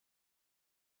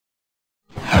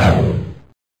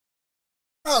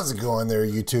How's it going there,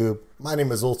 YouTube? My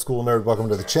name is OldSkuleNerd. Welcome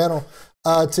to the channel.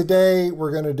 Today,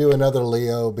 we're going to do another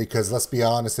Leo because, let's be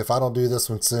honest, if I don't do this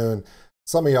one soon,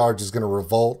 some of y'all are just going to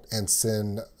revolt and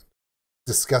send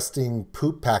disgusting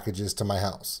poop packages to my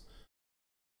house.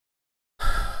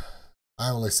 I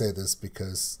only say this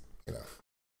because,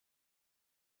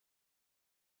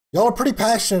 y'all are pretty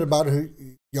passionate about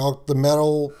the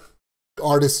metal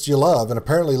artists you love, and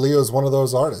apparently Leo is one of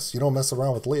those artists. You don't mess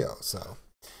around with Leo, so...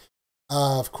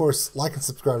 of course, like and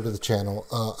subscribe to the channel.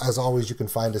 As always, you can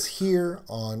find us here.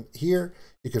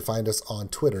 You can find us on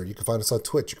Twitter. You can find us on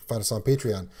Twitch. You can find us on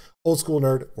Patreon.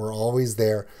 OldSkuleNerd, we're always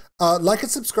there. Like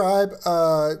and subscribe.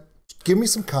 Give me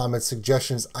some comments,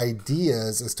 suggestions,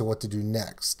 ideas as to what to do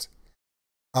next.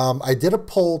 I did a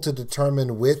poll to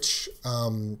determine which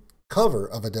cover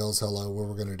of Adele's Hello we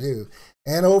were going to do.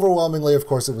 And overwhelmingly, of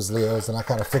course, it was Leo's. And I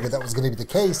kind of figured that was going to be the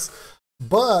case.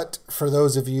 But for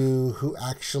those of you who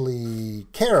actually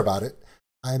care about it,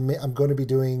 I'm going to be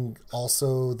doing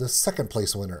also the second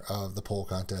place winner of the poll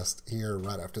contest here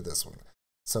right after this one.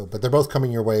 So, but they're both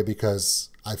coming your way because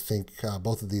I think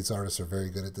both of these artists are very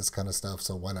good at this kind of stuff.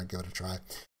 So why not give it a try?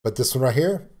 But this one right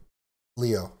here,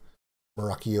 Leo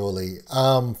Moracchioli,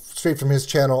 straight from his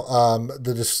channel.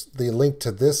 The link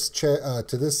to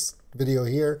this video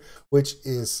here, which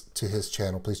is to his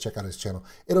channel. Please check out his channel.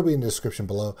 It'll be in the description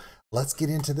below. Let's get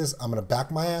into this. I'm going to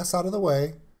back my ass out of the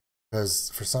way because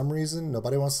for some reason,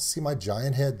 nobody wants to see my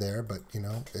giant head there, but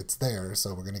it's there.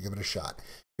 So we're going to give it a shot.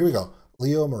 Here we go.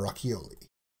 Leo Moracchioli.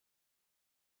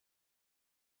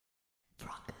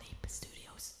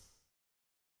 Studios.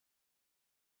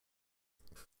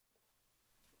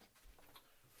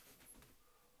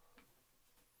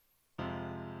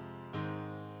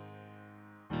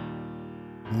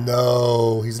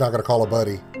 No, he's not going to call a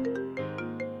buddy.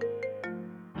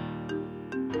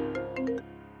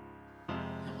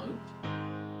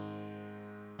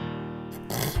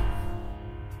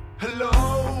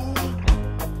 Hello,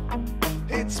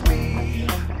 it's me.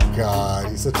 God,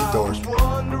 he's such a dork. I was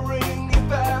wondering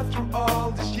if after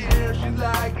all these years you'd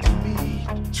like to meet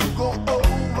to go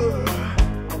over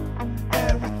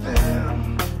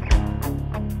everything.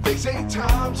 They say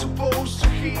time's supposed to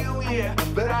heal, yeah,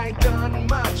 but I ain't done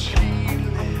much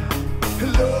healing.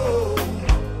 Hello,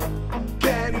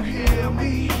 can you hear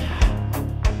me?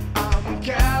 I'm in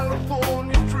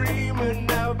California dreaming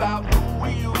about who we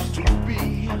used to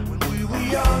be when we were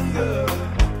younger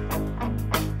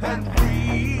and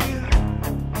free.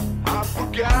 I've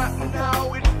forgotten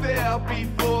how it felt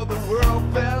before the world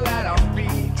fell at our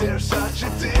feet. There's such a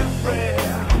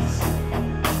difference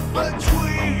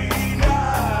between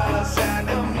us and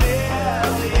a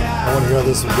million. I want to hear how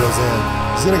this one goes in.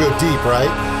 He's gonna go deep,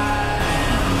 right?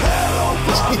 Hello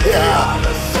from the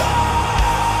other side.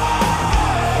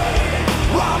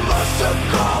 I must have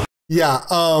come.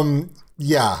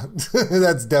 Yeah,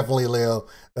 that's definitely Leo.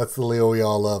 That's the Leo we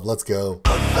all love. Let's go.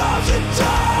 1,000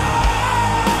 times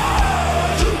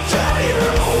to tell you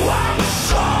I'm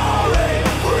sorry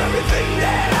for everything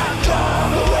that I've done.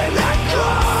 But when that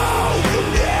goes, you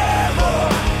never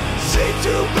seem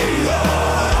to be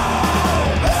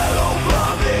home. Hello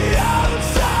from the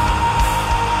outside.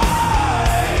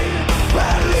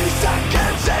 At least I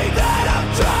can say that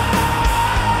I've tried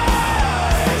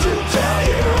to tell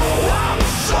you I'm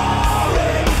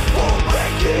sorry for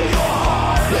breaking your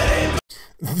heart.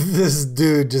 This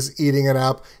dude just eating it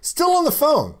up. Still on the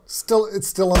phone. It's still on the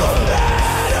phone.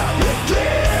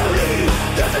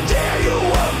 Doesn't tear you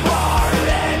apart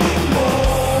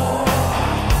anymore.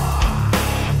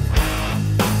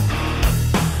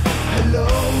 Hello,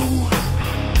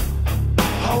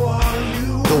 how are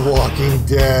you? The Walking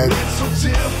Dead. It's so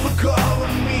difficult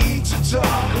for me to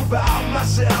talk about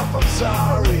myself. I'm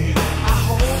sorry. I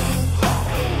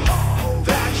hope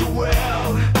that you're well.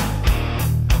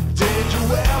 Did you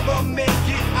ever make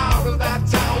it out of that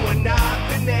town when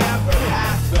nothing ever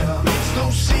happened? It's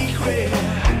no secret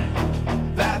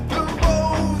that the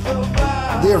both of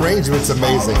us The arrangement's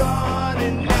amazing. are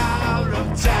running out of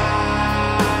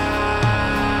time.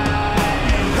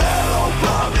 Hello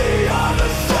from the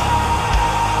other side.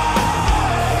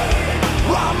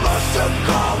 I must have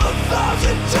called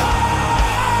 1,000 times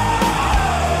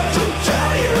to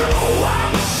tell you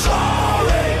I'm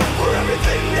sorry for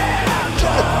everything that I've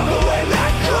done. But when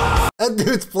that comes, That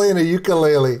dude's playing a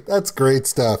ukulele. That's great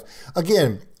stuff.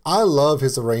 Again, I love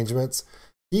his arrangements.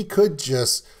 He could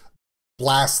just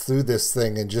blast through this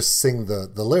thing and just sing the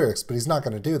lyrics, but he's not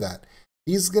going to do that.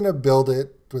 He's going to build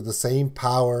it with the same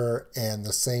power and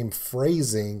the same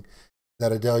phrasing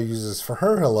that Adele uses for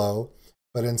her Hello,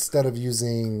 but instead of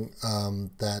using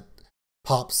that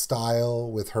pop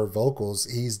style with her vocals,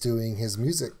 he's doing his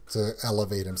music to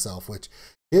elevate himself, which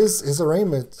his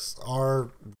arrangements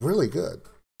are really good.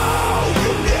 Oh,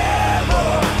 you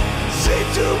never seem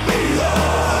to be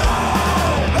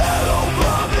home. Hello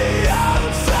from the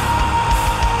outside.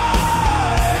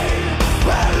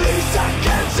 At least I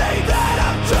can say that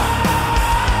I'm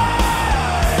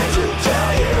trying to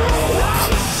tell you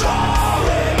I'm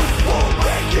sorry for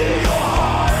breaking your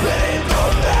heart. It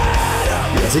don't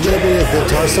matter. Is he gonna be a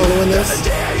guitar solo in this?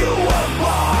 Tear you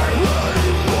apart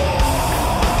anymore.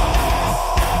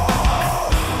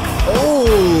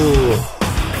 Oh!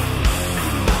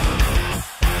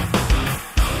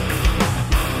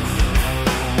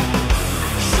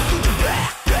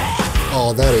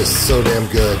 Oh, that is so damn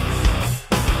good.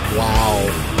 Wow.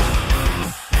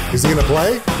 Is he gonna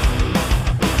play?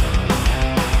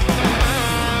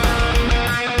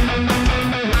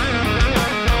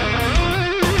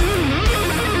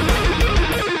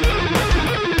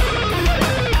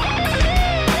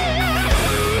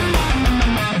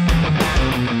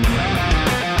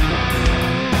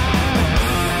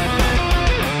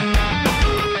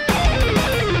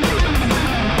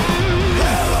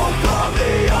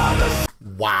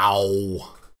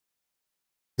 Wow.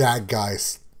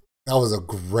 That was a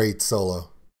great solo.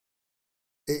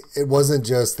 It wasn't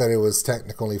just that it was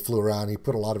technical, he flew around, he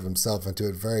put a lot of himself into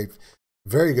it. Very,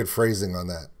 very good phrasing on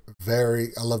that.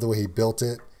 I love the way he built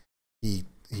it. He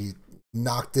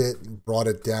knocked it, brought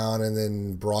it down, and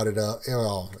then brought it up. It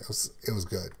was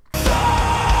good. I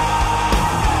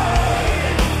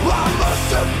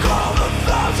must have called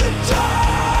 1,000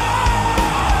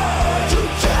 times to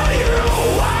tell you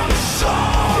I'm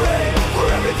sorry for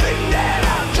everything that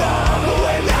I've done. But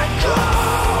when I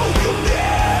call, you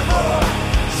never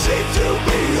seem to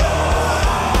be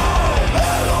home.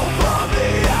 Hello from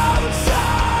the outside.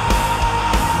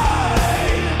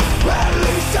 At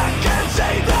least I can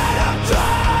say that I'm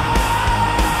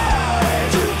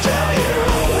trying to tell you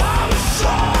I'm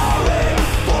sorry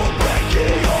for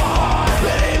breaking your heart.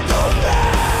 It don't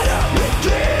matter, it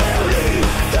clearly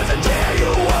doesn't tear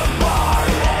you apart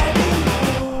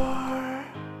anymore.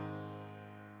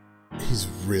 He's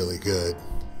really good.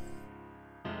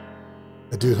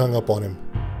 The dude hung up on him.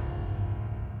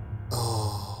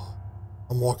 Oh,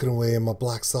 I'm walking away in my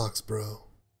black socks, bro.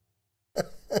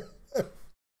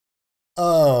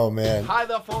 Oh, man. Hi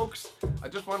there, folks. I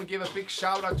just want to give a big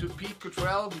shout out to Pete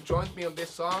Cottrell, who joined me on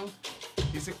this song.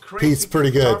 He's a crazy Pete's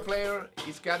pretty guitar good. player.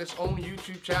 He's got his own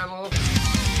YouTube channel.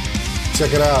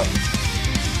 Check it out.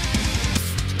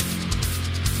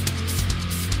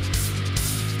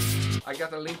 I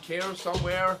got a link here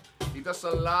somewhere. He does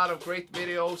a lot of great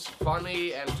videos,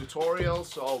 funny and tutorials,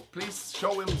 so please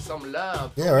show him some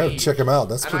love. Yeah, right, check him out.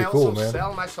 That's pretty cool, And I also man.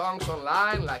 sell my songs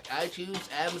online, like iTunes,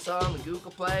 Amazon, and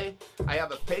Google Play. I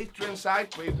have a Patreon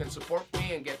site where you can support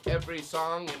me and get every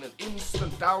song in an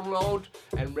instant download.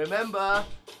 And remember,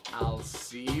 I'll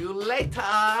see you later.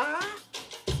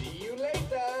 See you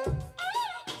later.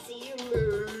 See you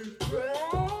later.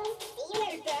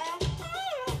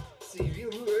 See you later. See you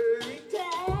later.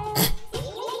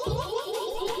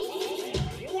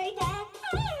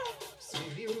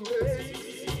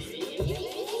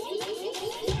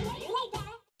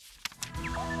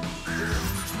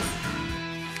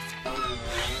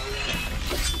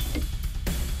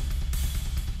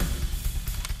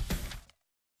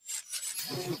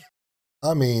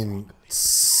 I mean,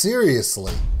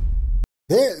 seriously.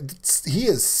 He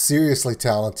is seriously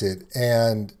talented,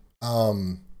 and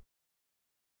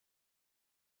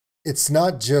it's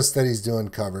not just that he's doing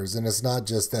covers, and it's not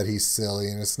just that he's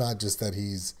silly, and it's not just that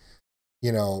he's,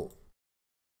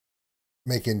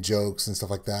 making jokes and stuff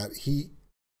like that. He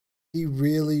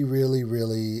really, really,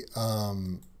 really,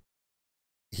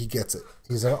 he gets it.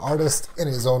 He's an artist in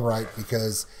his own right,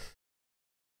 because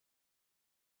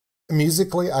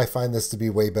musically, I find this to be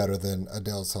way better than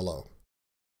Adele's Hello.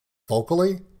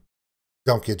 Vocally,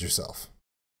 don't kid yourself.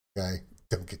 Okay?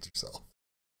 Don't kid yourself.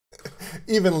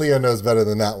 Even Leo knows better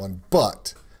than that one.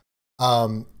 But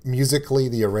musically,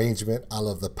 the arrangement, I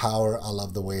love the power. I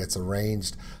love the way it's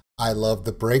arranged. I love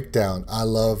the breakdown. I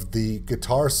love the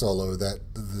guitar solo that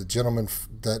the gentleman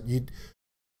that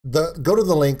go to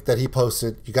the link that he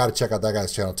posted. You got to check out that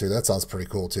guy's channel too. That sounds pretty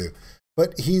cool too.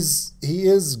 But he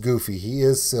is goofy. He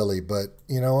is silly. But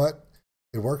you know what?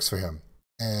 It works for him.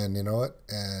 And you know what?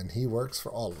 And he works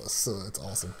for all of us. So it's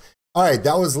awesome. All right,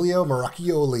 that was Leo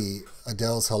Moracchioli,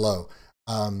 Adele's Hello.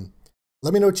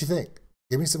 Let me know what you think.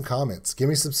 Give me some comments. Give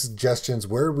me some suggestions.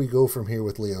 Where do we go from here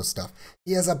with Leo's stuff?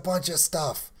 He has a bunch of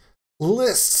stuff.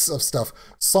 Lists of stuff.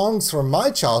 Songs from my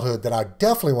childhood that I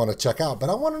definitely want to check out. But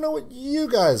I want to know what you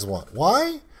guys want.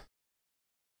 Why?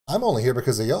 I'm only here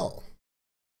because of y'all.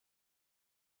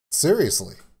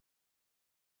 Seriously.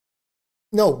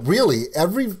 No, really,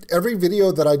 every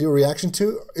video that I do a reaction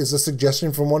to is a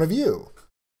suggestion from one of you.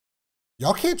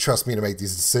 Y'all can't trust me to make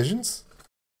these decisions.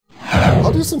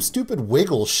 I'll do some stupid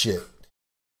wiggle shit.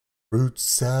 Fruit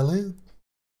salad?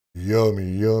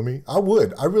 Yummy, yummy. I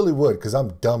really would, because I'm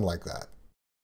dumb like that.